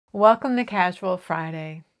Welcome to Casual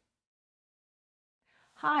Friday.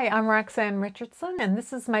 Hi, I'm Roxanne Richardson, and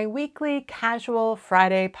this is my weekly Casual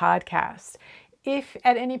Friday podcast. If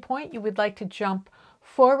at any point you would like to jump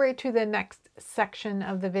forward to the next section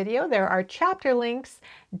of the video, there are chapter links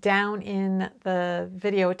down in the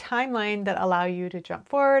video timeline that allow you to jump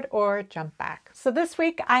forward or jump back. So this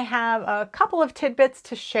week I have a couple of tidbits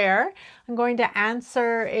to share. I'm going to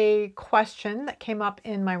answer a question that came up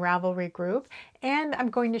in my Ravelry group, and I'm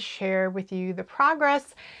going to share with you the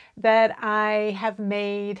progress that I have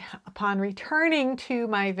made upon returning to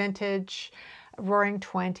my vintage Roaring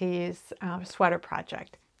Twenties sweater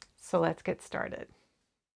project. So let's get started.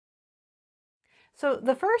 So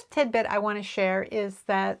the first tidbit I want to share is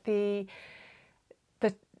that the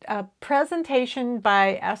presentation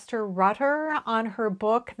by Esther Rutter on her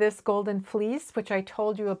book, This Golden Fleece, which I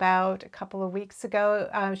told you about a couple of weeks ago.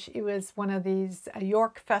 It was one of these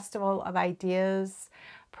York Festival of Ideas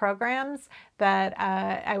programs that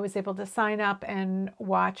I was able to sign up and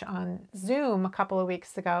watch on Zoom a couple of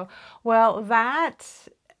weeks ago. Well, that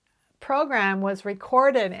program was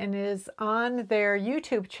recorded and is on their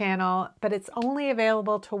YouTube channel, but it's only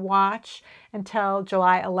available to watch until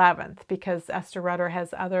July 11th because Esther Rutter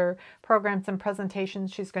has other programs and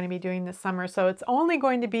presentations she's going to be doing this summer. So it's only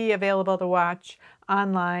going to be available to watch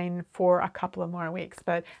online for a couple of more weeks,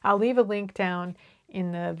 but I'll leave a link down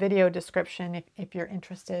in the video description if you're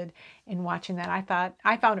interested in watching that.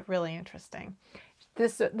 I found it really interesting.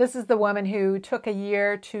 This is the woman who took a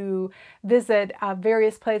year to visit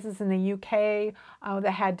various places in the UK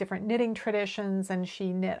that had different knitting traditions, and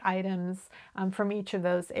she knit items from each of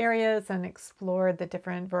those areas and explored the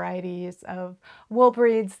different varieties of wool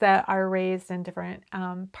breeds that are raised in different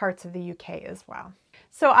parts of the UK as well.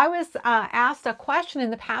 So I was asked a question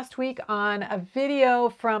in the past week on a video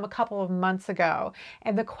from a couple of months ago,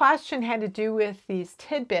 and the question had to do with these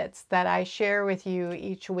tidbits that I share with you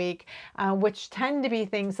each week, which tend to be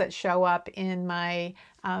things that show up in my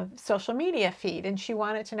social media feed, and she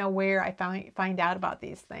wanted to know where I find out about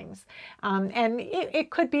these things. And it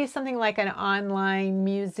could be something like an online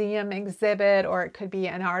museum exhibit, or it could be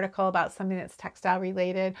an article about something that's textile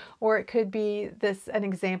related, or it could be an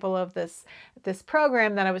example of this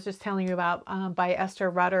program that I was just telling you about by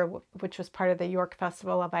Esther Rutter, which was part of the York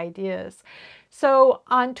Festival of Ideas. So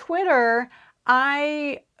on Twitter,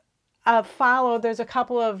 I there's a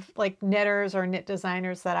couple of like knitters or knit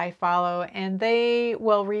designers that I follow, and they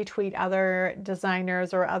will retweet other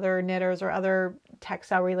designers or other knitters or other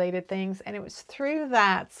textile related things. And it was through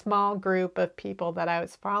that small group of people that I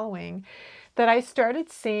was following that I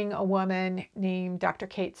started seeing a woman named Dr.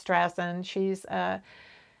 Kate Strassen. She's a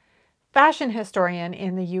fashion historian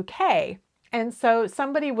in the UK. And so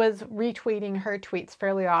somebody was retweeting her tweets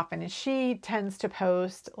fairly often, and she tends to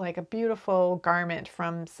post like a beautiful garment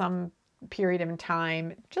from some period in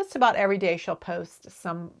time. Just about every day she'll post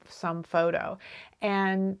some photo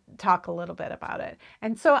and talk a little bit about it.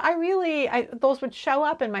 And so those would show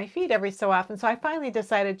up in my feed every so often. So I finally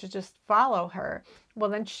decided to just follow her. Well,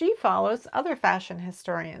 then she follows other fashion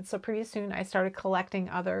historians. So pretty soon I started collecting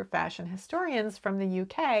other fashion historians from the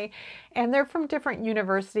UK, and they're from different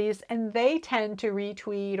universities, and they tend to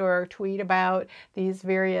retweet or tweet about these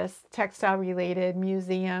various textile related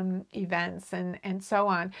museum events and so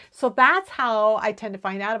on. So that's how I tend to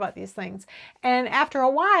find out about these things. And after a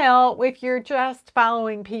while, if you're just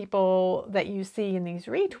following people that you see in these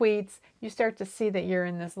retweets, you start to see that you're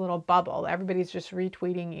in this little bubble. Everybody's just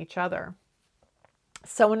retweeting each other.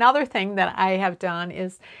 So another thing that I have done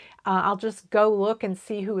is I'll just go look and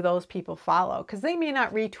see who those people follow, because they may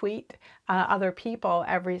not retweet other people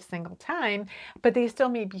every single time, but they still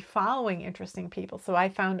may be following interesting people. So I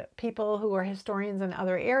found people who are historians in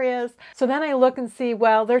other areas. So then I look and see,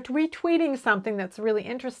 well, they're retweeting something that's really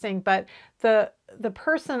interesting, but the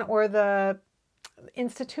person or the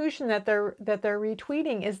institution that they're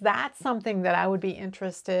retweeting, is that something that I would be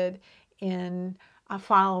interested in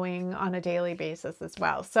following on a daily basis as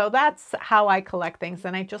well. So that's how I collect things,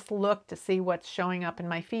 and I just look to see what's showing up in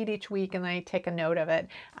my feed each week, and then I take a note of it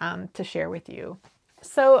to share with you.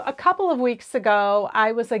 So a couple of weeks ago,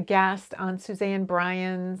 I was a guest on Suzanne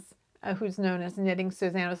Bryan's, who's known as Knitting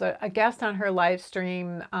Suzanne. I was a guest on her live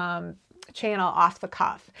stream channel, Off the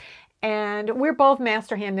Cuff. And we're both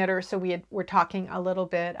master hand knitters, so we're talking a little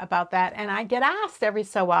bit about that. And I get asked every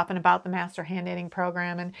so often about the master hand knitting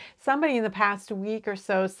program. And somebody in the past week or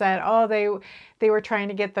so said, oh, they were trying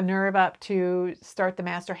to get the nerve up to start the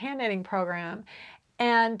master hand knitting program.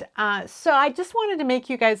 And so I just wanted to make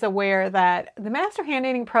you guys aware that the Master Hand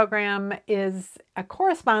Knitting Program is a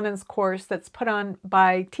correspondence course that's put on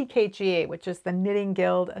by TKGA, which is the Knitting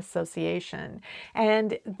Guild Association.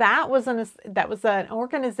 And that was an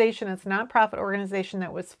organization, it's a nonprofit organization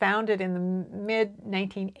that was founded in the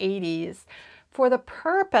mid-1980s for the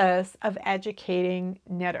purpose of educating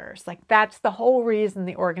knitters. Like, that's the whole reason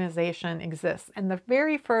the organization exists. And the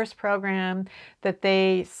very first program that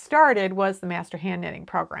they started was the Master Hand Knitting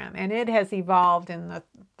Program. And it has evolved in the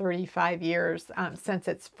 35 years since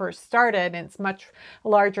it's first started. And it's much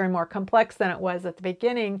larger and more complex than it was at the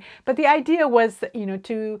beginning. But the idea was, you know,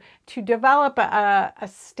 to develop a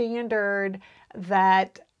standard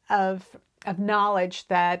that of knowledge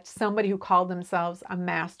that somebody who called themselves a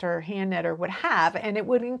master hand knitter would have, and it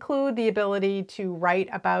would include the ability to write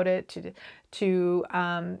about it, to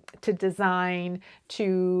design,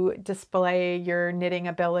 to display your knitting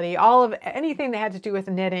ability. All of anything that had to do with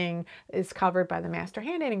knitting is covered by the Master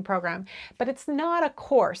Hand Knitting Program. But it's not a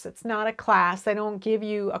course, it's not a class. They don't give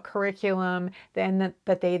you a curriculum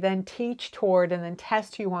that they then teach toward and then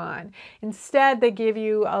test you on. Instead, they give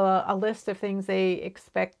you a list of things they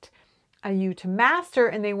expect you to master,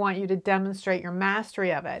 and they want you to demonstrate your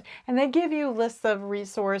mastery of it. And they give you lists of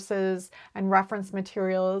resources and reference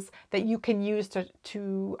materials that you can use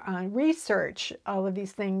to research all of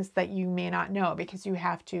these things that you may not know, because you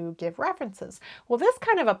have to give references. Well, this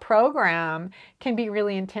kind of a program can be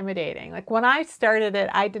really intimidating. Like, when I started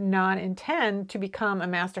it, I did not intend to become a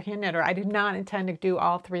master hand knitter. I did not intend to do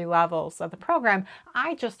all 3 levels of the program.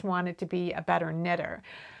 I just wanted to be a better knitter.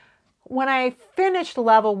 When I finished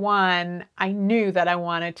level 1, I knew that I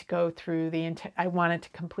wanted to go through I wanted to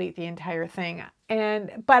complete the entire thing.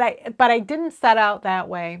 But I didn't set out that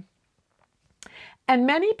way. And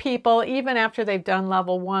many people, even after they've done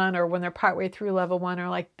level 1 or when they're partway through level 1, are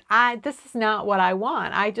like, this is not what I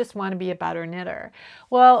want. I just want to be a better knitter.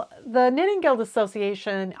 Well, the Knitting Guild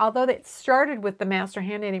Association, although it started with the Master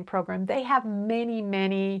Hand Knitting Program, they have many,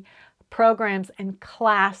 many programs and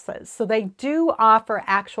classes. So they do offer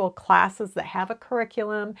actual classes that have a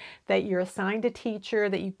curriculum, that you're assigned a teacher,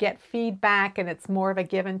 that you get feedback, and it's more of a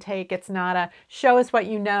give and take. It's not a show us what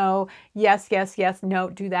you know, yes, yes, yes, no,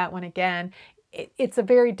 do that one again. It's a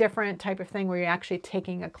very different type of thing where you're actually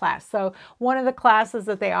taking a class. So one of the classes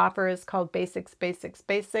that they offer is called Basics, Basics,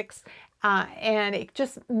 Basics. And it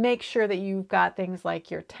just makes sure that you've got things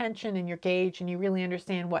like your tension and your gauge, and you really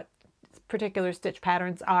understand what particular stitch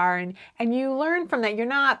patterns are, and you learn from that. You're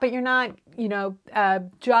not, you know,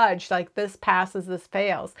 judged like this passes, this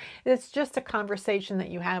fails. It's just a conversation that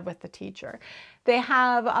you have with the teacher. They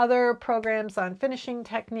have other programs on finishing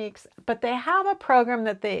techniques, but they have a program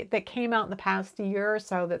that came out in the past year or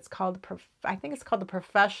so that's called, I think it's called the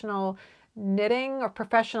Professional Knitting or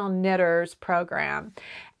Professional Knitters Program.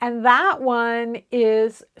 And that one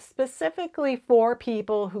is specifically for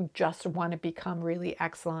people who just want to become really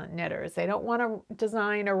excellent knitters. They don't want to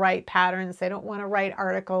design or write patterns. They don't want to write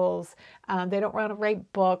articles. They don't want to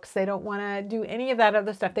write books. They don't want to do any of that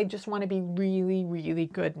other stuff. They just want to be really, really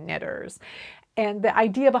good knitters. And the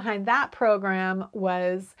idea behind that program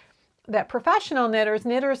was that professional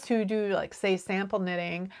knitters who do, like, say, sample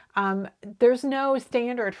knitting, there's no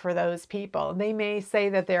standard for those people. They may say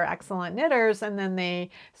that they're excellent knitters, and then they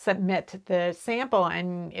submit the sample,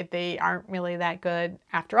 and they aren't really that good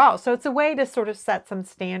after all. So it's a way to sort of set some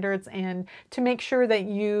standards and to make sure that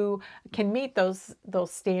you can meet those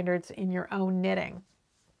standards in your own knitting.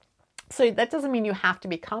 So that doesn't mean you have to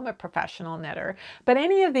become a professional knitter, but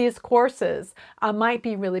any of these courses might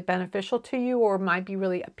be really beneficial to you, or might be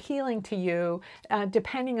really appealing to you,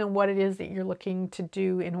 depending on what it is that you're looking to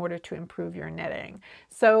do in order to improve your knitting.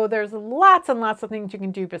 So there's lots and lots of things you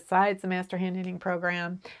can do besides the Master Hand Knitting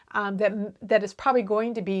Program that is probably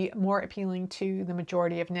going to be more appealing to the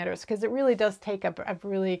majority of knitters, because it really does take a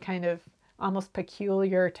really kind of almost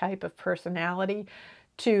peculiar type of personality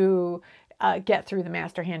to get through the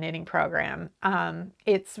Master Hand Knitting Program.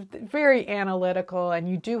 It's very analytical, and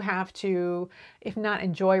you do have to, if not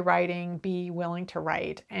enjoy writing, be willing to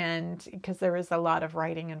write, and because there is a lot of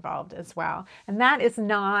writing involved as well. And that is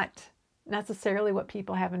not necessarily what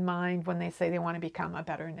people have in mind when they say they want to become a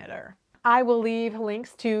better knitter. I will leave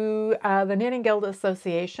links to the Knitting Guild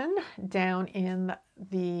Association down in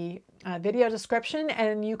the video description,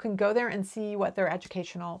 and you can go there and see what their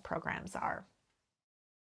educational programs are.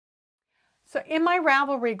 So in my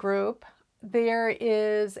Ravelry group, there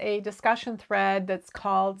is a discussion thread that's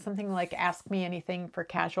called something like Ask Me Anything for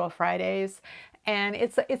Casual Fridays. And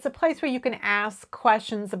it's a place where you can ask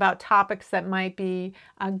questions about topics that might be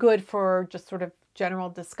good for just sort of general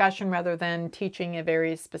discussion rather than teaching a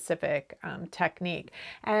very specific technique.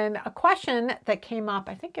 And a question that came up,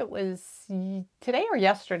 I think it was today or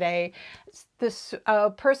yesterday, this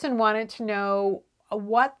person wanted to know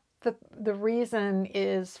what the reason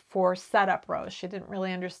is for setup rows. She didn't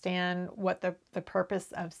really understand what the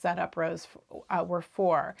purpose of setup rows were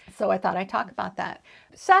for. So I thought I'd talk about that.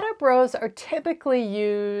 Setup rows are typically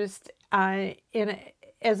used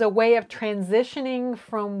as a way of transitioning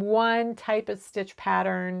from one type of stitch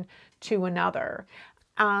pattern to another.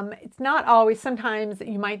 It's not always, sometimes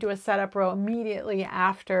you might do a setup row immediately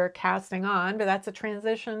after casting on, but that's a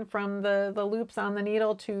transition from the loops on the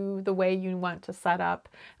needle to the way you want to set up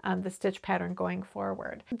the stitch pattern going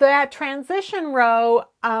forward. That transition row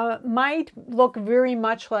might look very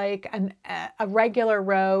much like a regular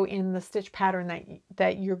row in the stitch pattern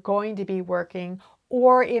that you're going to be working,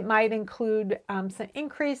 or it might include some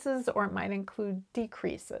increases, or it might include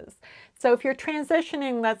decreases. So if you're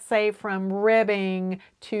transitioning, let's say from ribbing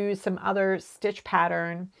to some other stitch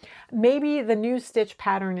pattern, maybe the new stitch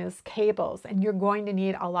pattern is cables, and you're going to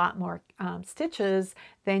need a lot more stitches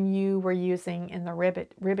than you were using in the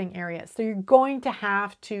ribbing area. So you're going to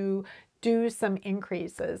have to do some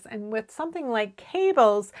increases. And with something like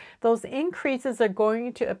cables, those increases are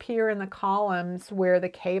going to appear in the columns where the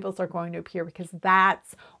cables are going to appear, because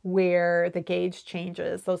that's where the gauge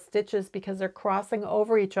changes. Those stitches, because they're crossing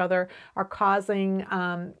over each other, are causing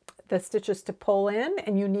the stitches to pull in,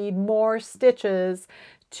 and you need more stitches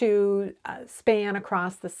to span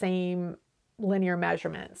across the same linear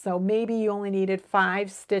measurement. So maybe you only needed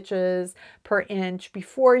 5 stitches per inch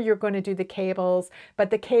before you're going to do the cables,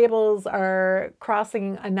 but the cables are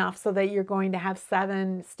crossing enough so that you're going to have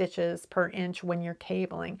 7 stitches per inch when you're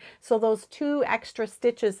cabling. So those 2 extra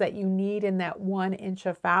stitches that you need in that 1 inch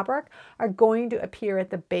of fabric are going to appear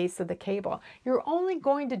at the base of the cable. You're only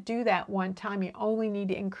going to do that one time. You only need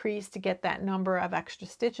to increase to get that number of extra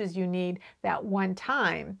stitches you need that one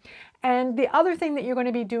time. And the other thing that you're going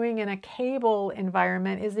to be doing in a cable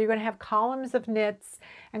environment is you're going to have columns of knits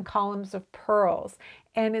and columns of purls.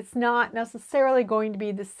 And it's not necessarily going to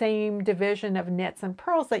be the same division of knits and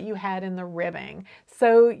purls that you had in the ribbing.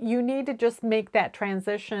 So you need to just make that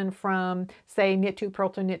transition from, say, knit 2, purl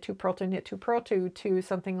 2, knit 2, purl 2, knit 2, purl 2 to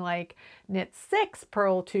something like knit 6,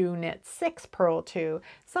 purl 2, knit 6, purl 2,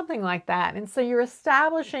 something like that. And so you're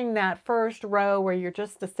establishing that first row where you're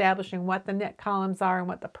just establishing what the knit columns are and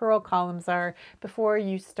what the purl columns are before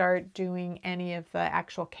you start doing any of the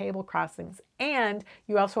actual cable crossings. And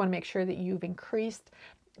you also want to make sure that you've increased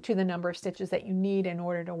to the number of stitches that you need in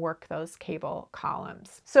order to work those cable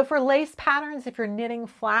columns. So for lace patterns, if you're knitting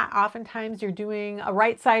flat, oftentimes you're doing a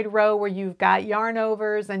right side row where you've got yarn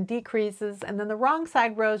overs and decreases, and then the wrong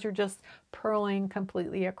side rows you're just purling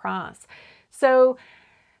completely across. So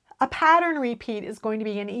a pattern repeat is going to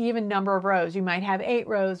be an even number of rows. You might have 8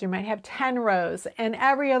 rows, you might have 10 rows, and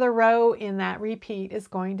every other row in that repeat is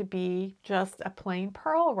going to be just a plain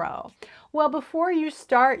purl row. Well, before you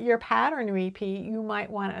start your pattern repeat, you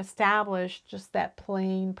might want to establish just that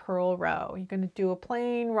plain purl row. You're going to do a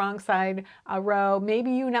plain wrong side row.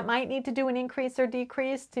 Maybe you might need to do an increase or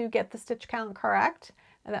decrease to get the stitch count correct.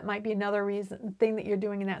 That might be another thing that you're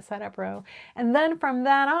doing in that setup row. And then from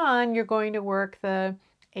that on, you're going to work the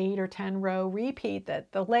 8 or 10 row repeat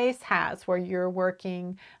that the lace has, where you're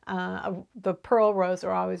working the purl rows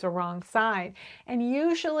are always a wrong side. And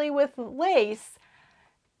usually with lace,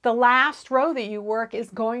 the last row that you work is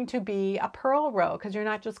going to be a purl row, because you're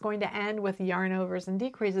not just going to end with yarn overs and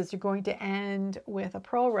decreases, you're going to end with a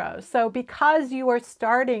purl row. So because you are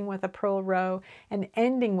starting with a purl row and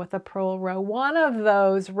ending with a purl row, one of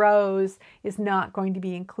those rows is not going to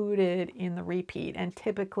be included in the repeat, and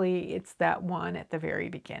typically it's that one at the very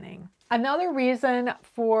beginning. Another reason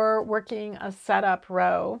for working a setup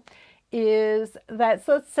row is that,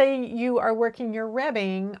 so let's say you are working your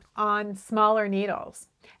ribbing on smaller needles.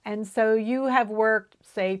 And so you have worked,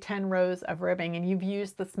 say, 10 rows of ribbing and you've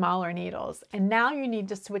used the smaller needles. And now you need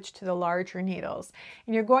to switch to the larger needles.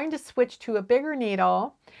 And you're going to switch to a bigger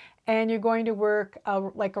needle and you're going to work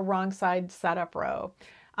like a wrong side setup row.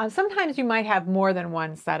 Sometimes you might have more than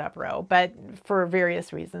one setup row, but for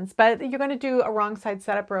various reasons. But you're going to do a wrong side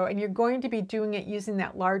setup row and you're going to be doing it using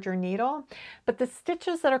that larger needle. But the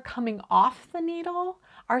stitches that are coming off the needle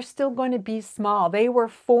are still going to be small. They were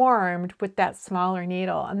formed with that smaller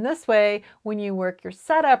needle. And this way, when you work your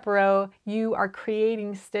setup row, you are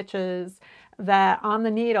creating stitches that on the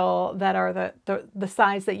needle that are the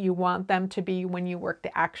size that you want them to be when you work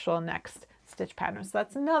the actual next stitch pattern. So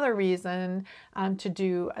that's another reason to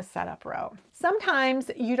do a setup row.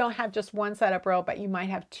 Sometimes you don't have just one setup row, but you might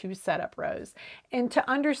have two setup rows. And to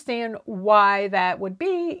understand why that would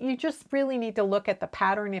be, you just really need to look at the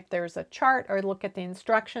pattern if there's a chart, or look at the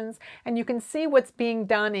instructions, and you can see what's being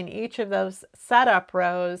done in each of those setup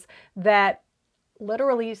rows that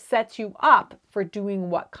literally sets you up for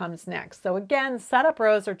doing what comes next. So again, setup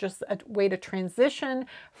rows are just a way to transition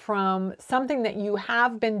from something that you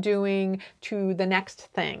have been doing to the next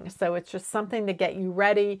thing. So it's just something to get you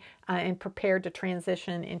ready and prepared to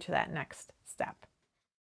transition into that next step.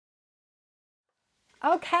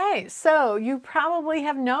 Okay, so you probably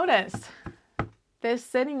have noticed this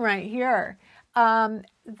sitting right here.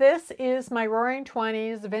 This is my Roaring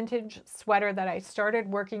 20s vintage sweater that I started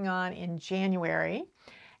working on in January.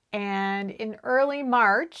 And in early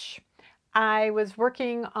March, I was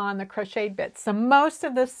working on the crocheted bits. So most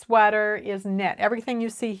of this sweater is knit. Everything you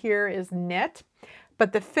see here is knit,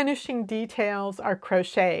 but the finishing details are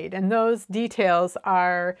crocheted. And those details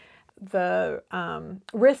are the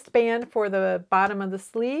wristband for the bottom of the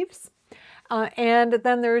sleeves. And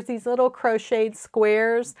then there's these little crocheted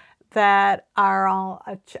squares that are all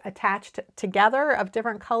attached together of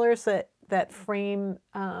different colors that frame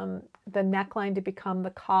the neckline to become the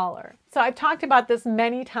collar. So I've talked about this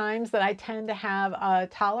many times, that I tend to have a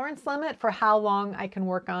tolerance limit for how long I can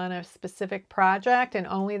work on a specific project, and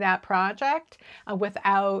only that project,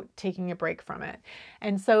 without taking a break from it.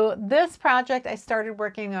 And so this project I started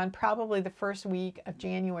working on probably the first week of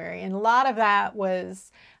January, and a lot of that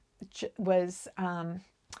was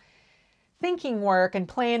thinking work and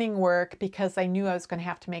planning work, because I knew I was going to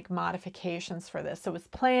have to make modifications for this. So it was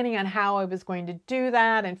planning on how I was going to do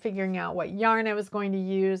that, and figuring out what yarn I was going to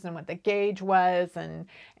use, and what the gauge was,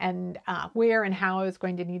 and where and how I was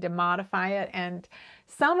going to need to modify it. And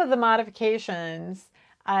some of the modifications,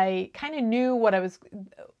 I kind of knew I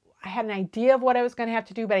had an idea of what I was going to have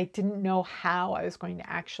to do, but I didn't know how I was going to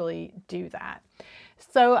actually do that.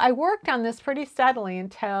 So I worked on this pretty steadily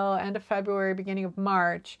until end of February, beginning of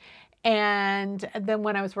March. And then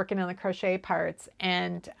when I was working on the crochet parts,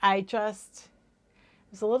 and I just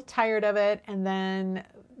was a little tired of it. And then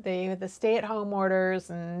the stay-at-home orders,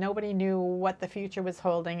 and nobody knew what the future was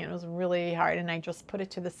holding. It was really hard, and I just put it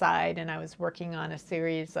to the side, and I was working on a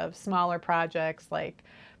series of smaller projects like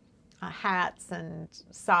hats and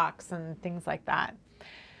socks and things like that.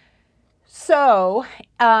 So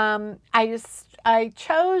I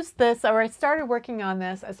chose this, or I started working on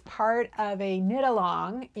this as part of a knit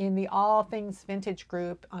along in the All Things Vintage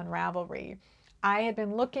group on Ravelry. I had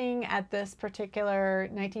been looking at this particular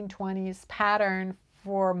 1920s pattern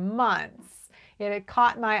for months. It had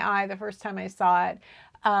caught my eye the first time I saw it,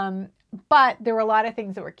 but there were a lot of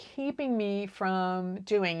things that were keeping me from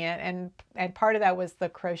doing it, and part of that was the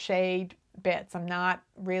crocheted bits. I'm not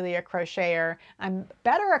really a crocheter. I'm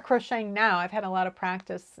better at crocheting now. I've had a lot of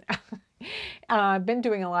practice. I've been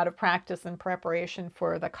doing a lot of practice in preparation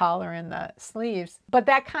for the collar and the sleeves, but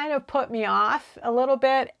that kind of put me off a little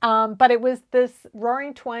bit. But it was this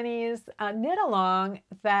Roaring 20s knit along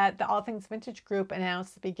that the All Things Vintage group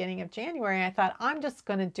announced at the beginning of January. I thought, I'm just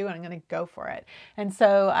going to do it. I'm going to go for it. And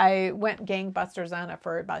so I went gangbusters on it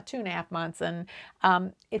for about 2.5 months, and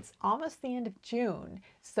it's almost the end of June.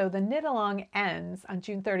 So the knit along ends on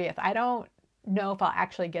June 30th. I don't know if I'll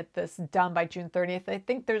actually get this done by June 30th. I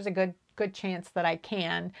think there's a good chance that I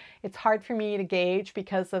can. It's hard for me to gauge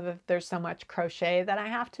because of there's so much crochet that I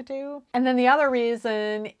have to do. And then the other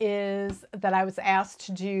reason is that I was asked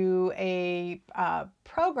to do a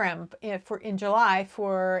program in July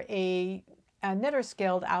for a Knitters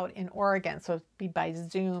Guild out in Oregon. So it'd be by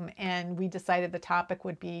Zoom, and we decided the topic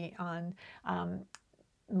would be on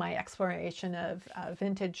my exploration of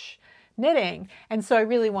vintage knitting. And so I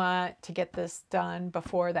really want to get this done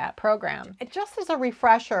before that program. It just as a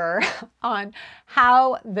refresher on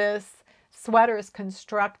how this sweater is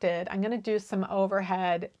constructed, I'm going to do some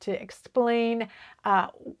overhead to explain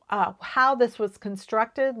how this was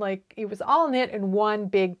constructed. Like, it was all knit in one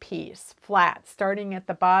big piece, flat, starting at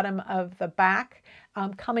the bottom of the back,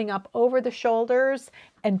 coming up over the shoulders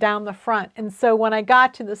and down the front. And so when I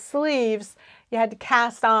got to the sleeves, you had to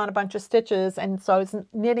cast on a bunch of stitches, and so I was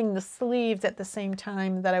knitting the sleeves at the same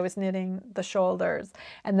time that I was knitting the shoulders.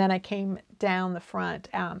 And then I came down the front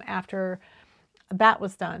after that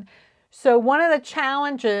was done. So one of the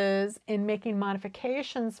challenges in making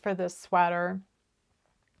modifications for this sweater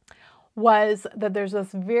was that there's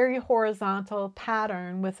this very horizontal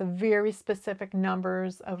pattern with a very specific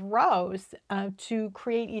numbers of rows to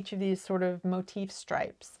create each of these sort of motif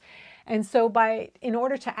stripes. And so in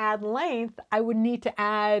order to add length, I would need to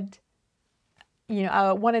add,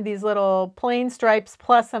 one of these little plain stripes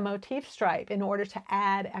plus a motif stripe in order to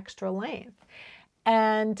add extra length.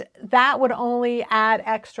 And that would only add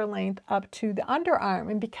extra length up to the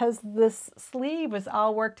underarm. And because this sleeve was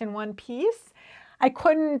all worked in one piece, I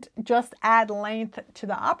couldn't just add length to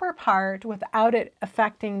the upper part without it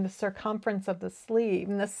affecting the circumference of the sleeve.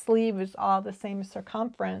 And the sleeve is all the same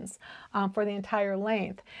circumference for the entire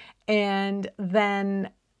length. And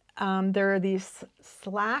then there are these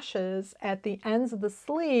slashes at the ends of the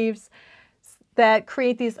sleeves that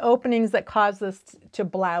create these openings that cause this to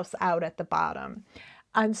blouse out at the bottom.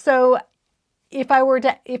 And so if I were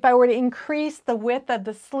to increase the width of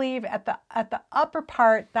the sleeve at the upper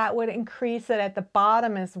part, that would increase it at the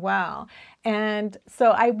bottom as well. And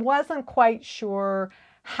so I wasn't quite sure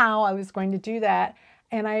how I was going to do that.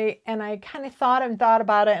 And I kind of thought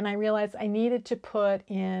about it, and I realized I needed to put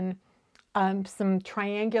in some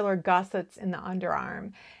triangular gussets in the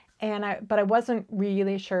underarm. But I wasn't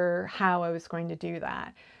really sure how I was going to do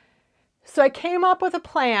that. So I came up with a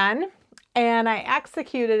plan and I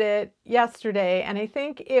executed it yesterday, and I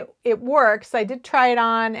think it works. I did try it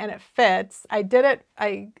on and it fits. I did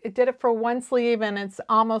it for one sleeve and it's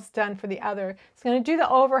almost done for the other. So I'm going to do the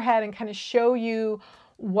overhead and kind of show you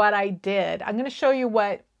what I did. I'm going to show you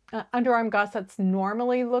what underarm gussets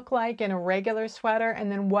normally look like in a regular sweater,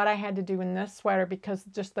 and then what I had to do in this sweater, because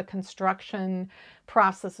just the construction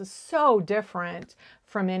process is so different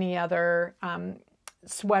from any other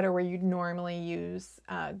sweater where you'd normally use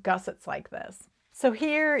gussets like this. So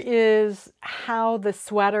here is how the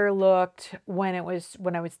sweater looked when I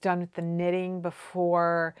was done with the knitting,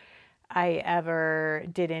 before I ever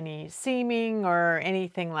did any seaming or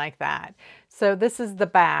anything like that. So this is the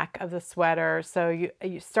back of the sweater. So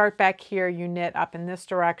you start back here, you knit up in this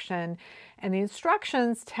direction, and the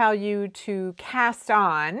instructions tell you to cast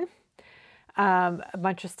on a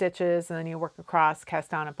bunch of stitches, and then you work across,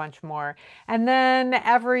 cast on a bunch more. And then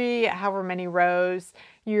every however many rows,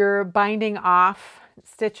 you're binding off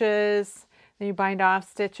stitches, then you bind off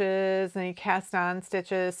stitches, and you cast on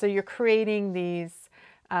stitches. So you're creating these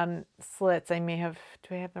slits. Do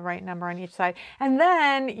I have the right number on each side? And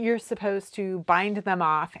then you're supposed to bind them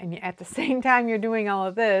off, and at the same time you're doing all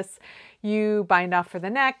of this, you bind off for the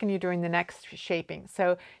neck, and you're doing the next shaping.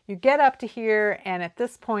 So you get up to here, and at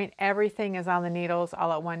this point everything is on the needles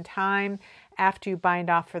all at one time. After you bind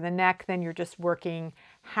off for the neck, then you're just working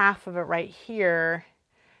half of it right here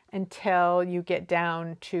until you get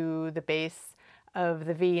down to the base of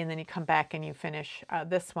the V, and then you come back and you finish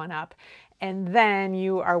this one up. And then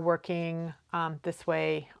you are working this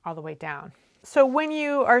way all the way down. So when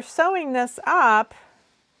you are sewing this up,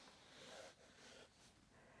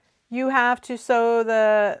 you have to sew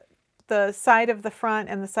the side of the front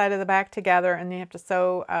and the side of the back together, and then you have to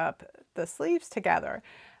sew up the sleeves together.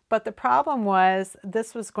 But the problem was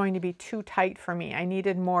this was going to be too tight for me. I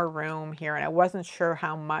needed more room here, and I wasn't sure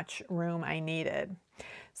how much room I needed.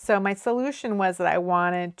 So my solution was that I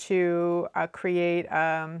wanted to create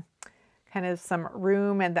kind of some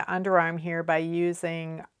room in the underarm here by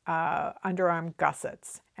using underarm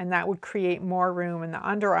gussets. And that would create more room in the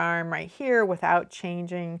underarm right here without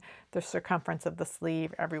changing the circumference of the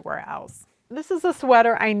sleeve everywhere else. This is a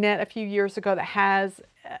sweater I knit a few years ago that has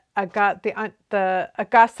a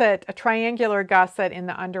gusset, a triangular gusset in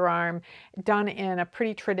the underarm, done in a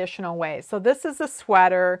pretty traditional way. So this is a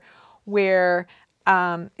sweater where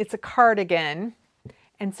it's a cardigan,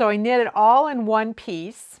 and so I knit it all in one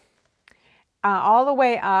piece, all the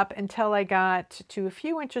way up until I got to a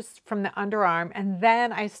few inches from the underarm, and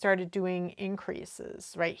then I started doing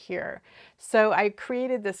increases right here. So I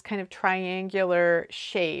created this kind of triangular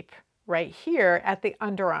shape right here at the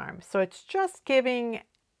underarm. So it's just giving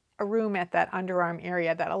a room at that underarm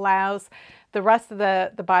area that allows the rest of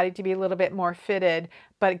the body to be a little bit more fitted,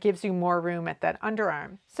 but it gives you more room at that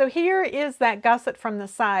underarm. So here is that gusset from the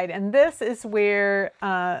side, and this is where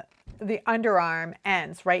the underarm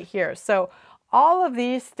ends right here. So all of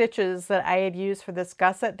these stitches that I had used for this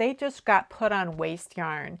gusset, they just got put on waste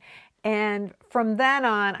yarn. And from then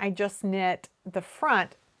on, I just knit the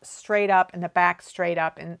front straight up and the back straight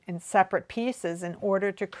up in separate pieces in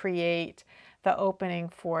order to create the opening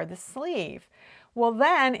for the sleeve. Well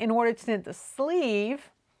then, in order to knit the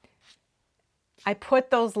sleeve, I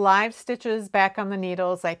put those live stitches back on the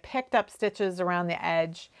needles. I picked up stitches around the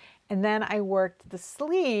edge, and then I worked the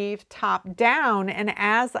sleeve top down. And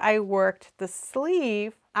as I worked the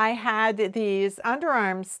sleeve, I had these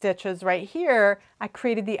underarm stitches right here, I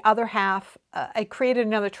created the other half, I created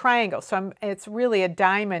another triangle. So it's really a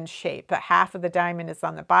diamond shape, but half of the diamond is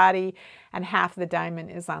on the body and half of the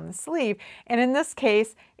diamond is on the sleeve. And in this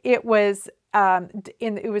case, it was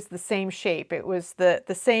it was the same shape. It was the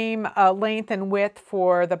same length and width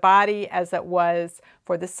for the body as it was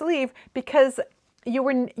for the sleeve, because you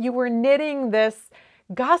were knitting this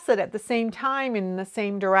gusset at the same time in the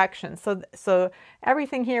same direction. So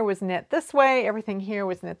everything here was knit this way, everything here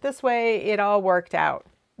was knit this way. It all worked out.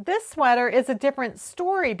 This sweater is a different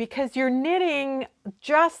story because you're knitting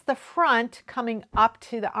just the front coming up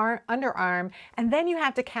to the underarm, and then you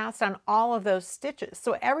have to cast on all of those stitches.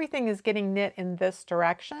 So everything is getting knit in this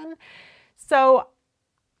direction. So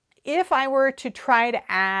if I were to try to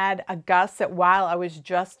add a gusset while I was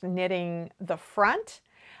just knitting the front,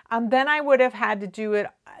 then I would have had to do it,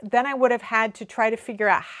 then I would have had to try to figure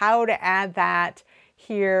out how to add that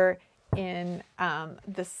here in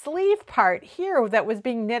the sleeve part here that was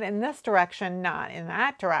being knit in this direction, not in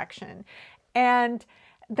that direction. And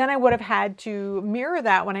then I would have had to mirror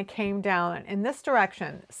that when I came down in this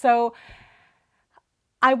direction. So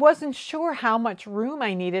I wasn't sure how much room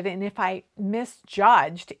I needed, and if I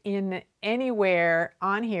misjudged in anywhere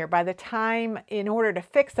on here, by the time, in order to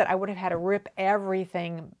fix it, I would have had to rip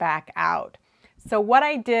everything back out. So what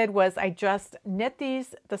I did was I just knit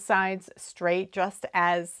the sides straight, just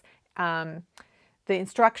as the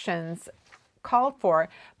instructions called for,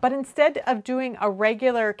 but instead of doing a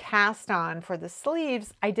regular cast on for the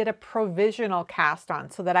sleeves, I did a provisional cast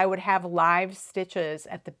on so that I would have live stitches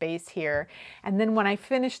at the base here. And then when I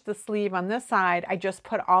finished the sleeve on this side, I just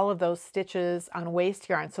put all of those stitches on waste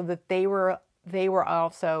yarn so that they were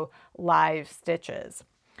also live stitches.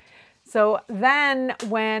 So then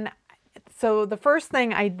so the first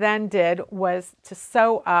thing I then did was to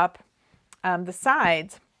sew up the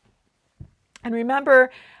sides. And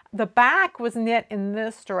remember, the back was knit in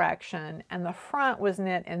this direction and the front was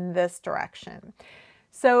knit in this direction.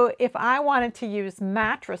 So if I wanted to use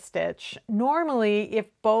mattress stitch, normally if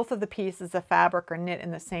both of the pieces of fabric are knit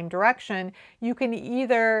in the same direction, you can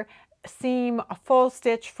either seam a full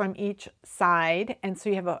stitch from each side, and so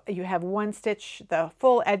you have one stitch, the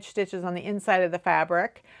full edge stitches on the inside of the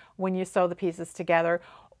fabric when you sew the pieces together,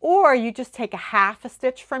 or you just take a half a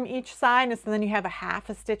stitch from each side, and so then you have a half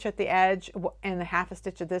a stitch at the edge and a half a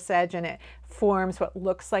stitch at this edge, and it forms what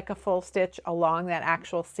looks like a full stitch along that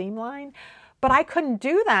actual seam line. But I couldn't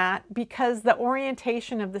do that because the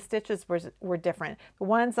orientation of the stitches were different. The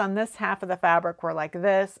ones on this half of the fabric were like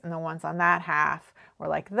this, and the ones on that half were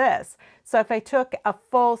like this. So if I took a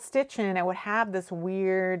full stitch in, it would have this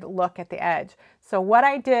weird look at the edge. So what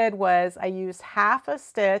I did was I used half a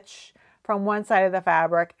stitch from one side of the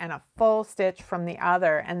fabric and a full stitch from the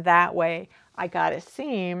other, and that way I got a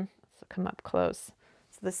seam. So come up close.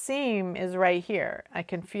 So the seam is right here. I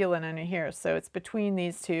can feel it under here. So it's between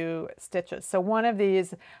these two stitches. So one of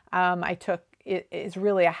these I took, it is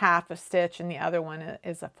really a half a stitch, and the other one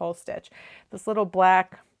is a full stitch. This little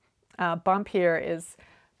black bump here is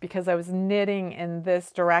because I was knitting in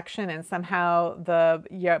this direction, and somehow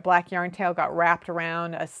the black yarn tail got wrapped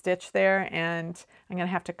around a stitch there, and I'm going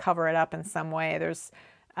to have to cover it up in some way. There's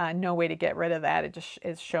no way to get rid of that. It just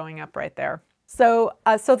is showing up right there. So,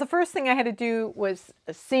 so the first thing I had to do was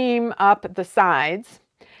seam up the sides,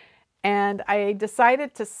 and I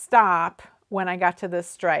decided to stop when I got to this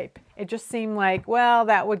stripe. It just seemed like, well,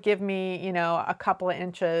 that would give me, you know, a couple of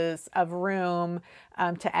inches of room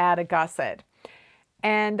to add a gusset.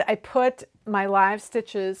 And I put my live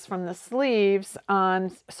stitches from the sleeves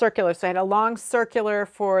on circular. So I had a long circular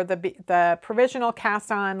for the provisional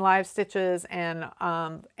cast on live stitches, and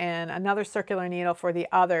another circular needle for the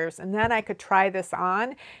others. And then I could try this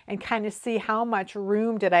on and kind of see how much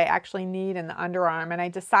room did I actually need in the underarm. And I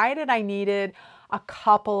decided I needed a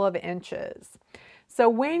couple of inches. So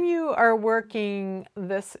when you are working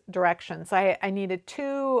this direction, so I needed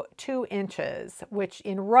two inches, which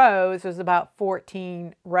in rows was about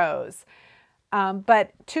 14 rows.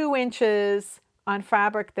 But 2 inches on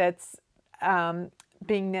fabric that's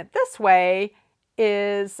being knit this way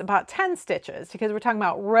is about 10 stitches, because we're talking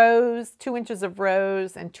about rows, 2 inches of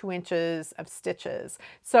rows and 2 inches of stitches.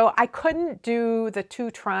 So I couldn't do the two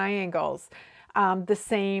triangles the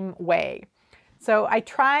same way. So I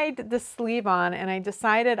tried the sleeve on, and I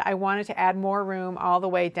decided I wanted to add more room all the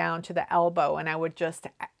way down to the elbow, and I would just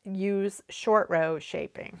use short row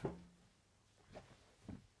shaping.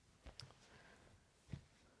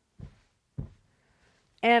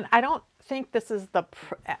 And I don't think this is the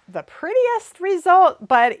prettiest result,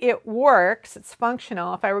 but it works. It's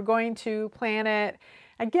functional. If I were going to plan it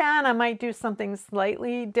Again, I might do something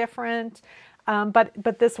slightly different,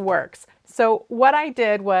 but this works. So what I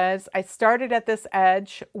did was I started at this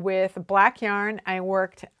edge with black yarn. I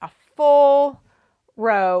worked a full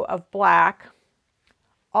row of black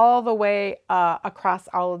all the way across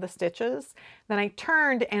all of the stitches. Then I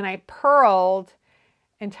turned and I purled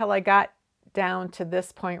until I got down to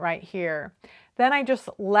this point right here. Then I just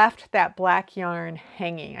left that black yarn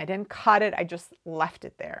hanging. I didn't cut it, I just left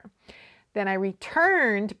it there. Then I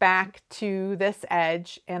returned back to this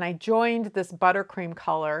edge and I joined this buttercream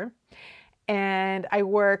color and I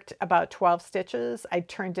worked about 12 stitches. I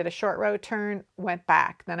did a short row turn, went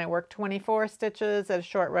back. Then I worked 24 stitches at a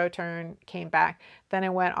short row turn, came back. Then I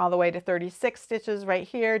went all the way to 36 stitches right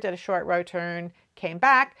here, did a short row turn, came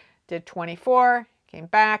back, did 24, came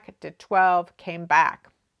back, did 12, came back.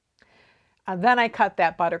 Then I cut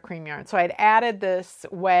that buttercream yarn. So I'd added this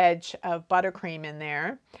wedge of buttercream in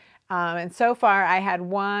there. And so far I had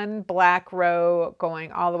one black row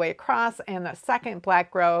going all the way across and the second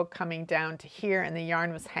black row coming down to here, and the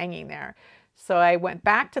yarn was hanging there. So I went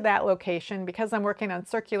back to that location. Because I'm working on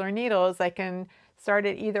circular needles, I can start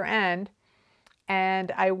at either end,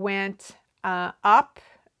 and I went up.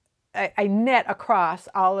 I knit across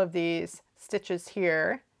all of these stitches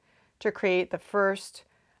here to create the first,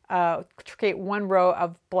 to create one row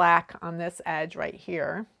of black on this edge right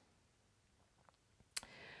here.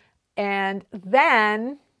 And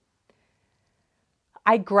then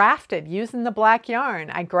I grafted using the black yarn.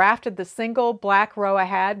 I grafted the single black row I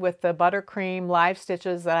had with the buttercream live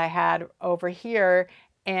stitches that I had over here.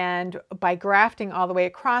 And by grafting all the way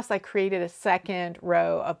across, I created a second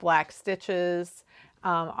row of black stitches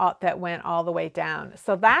that went all the way down.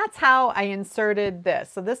 So that's how I inserted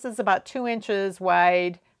this. So this is about 2 inches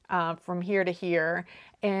wide from here to here.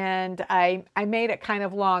 And I made it kind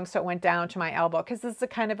of long so it went down to my elbow because this is a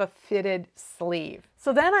kind of a fitted sleeve.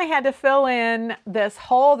 So then I had to fill in this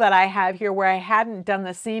hole that I have here where I hadn't done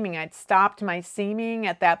the seaming. I'd stopped my seaming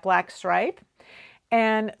at that black stripe.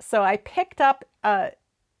 And so I picked up a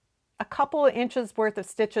couple of inches worth of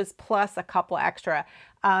stitches plus a couple extra.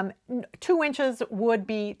 2 inches would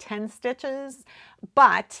be 10 stitches,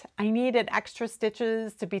 but I needed extra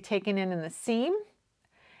stitches to be taken in the seam.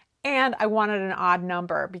 And I wanted an odd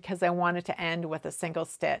number because I wanted to end with a single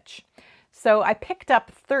stitch. So I picked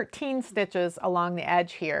up 13 stitches along the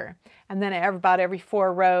edge here. And then about every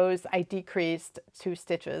 4 rows, I decreased 2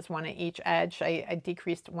 stitches, one at each edge. I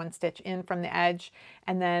decreased 1 stitch in from the edge.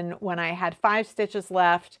 And then when I had 5 stitches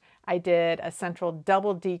left, I did a central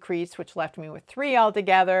double decrease, which left me with 3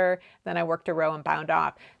 altogether. Then I worked a row and bound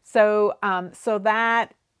off. So, so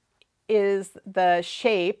that is the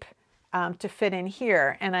shape to fit in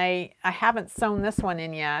here. And I haven't sewn this one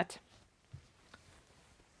in yet.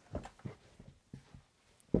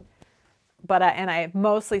 But and I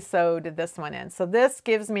mostly sewed this one in. So this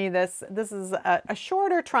gives me this is a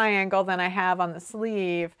shorter triangle than I have on the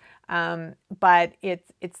sleeve, but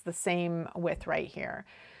it's the same width right here.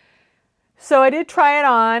 So I did try it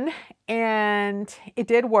on and it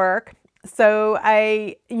did work. So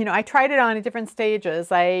I tried it on at different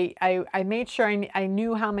stages. I made sure I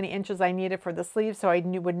knew how many inches I needed for the sleeve, so I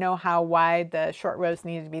would know how wide the short rows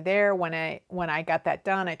needed to be there. When I got that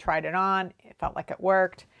done, I tried it on. It felt like it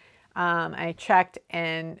worked. I checked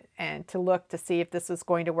and to look to see if this was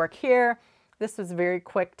going to work here. This was very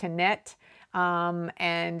quick to knit,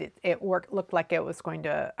 and it looked like it was going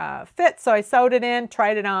to fit. So I sewed it in,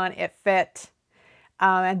 tried it on, it fit.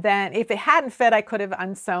 And then if it hadn't fit, I could have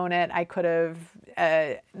unsewn it. I could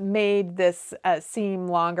have made this seam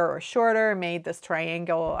longer or shorter, made this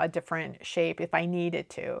triangle a different shape if I needed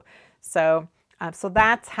to. So, so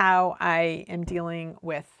that's how I am dealing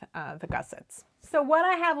with the gussets. So what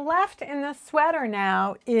I have left in the sweater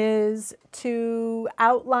now is to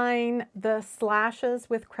outline the slashes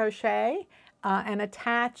with crochet and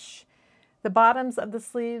attach the bottoms of the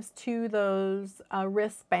sleeves to those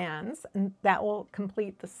wristbands, and that will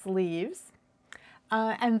complete the sleeves.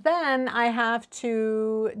 And then I have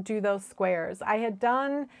to do those squares. I had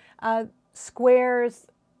done squares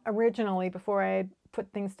originally before I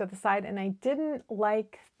put things to the side, and I didn't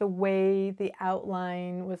like the way the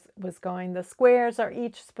outline was going. The squares are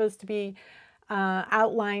each supposed to be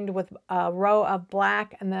outlined with a row of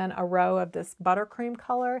black and then a row of this buttercream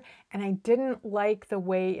color, and I didn't like the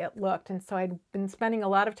way it looked, and so I'd been spending a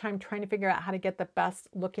lot of time trying to figure out how to get the best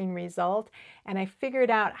looking result, and I figured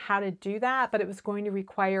out how to do that, but it was going to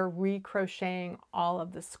require recrocheting all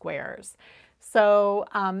of the squares. So,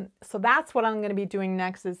 so that's what I'm going to be doing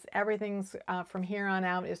next. Is everything's from here on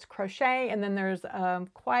out is crochet, and then there's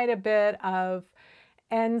quite a bit of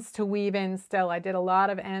ends to weave in still. I did a lot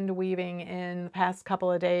of end weaving in the past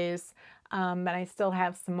couple of days, and I still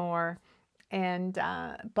have some more. And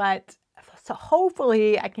but so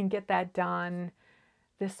hopefully I can get that done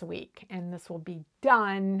this week, and this will be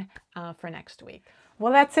done for next week.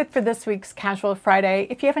 Well, that's it for this week's Casual Friday.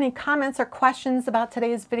 If you have any comments or questions about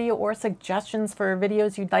today's video or suggestions for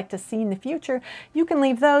videos you'd like to see in the future, you can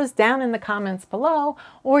leave those down in the comments below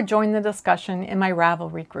or join the discussion in my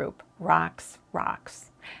Ravelry group, Rox Rocks.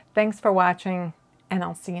 Thanks for watching, and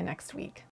I'll see you next week.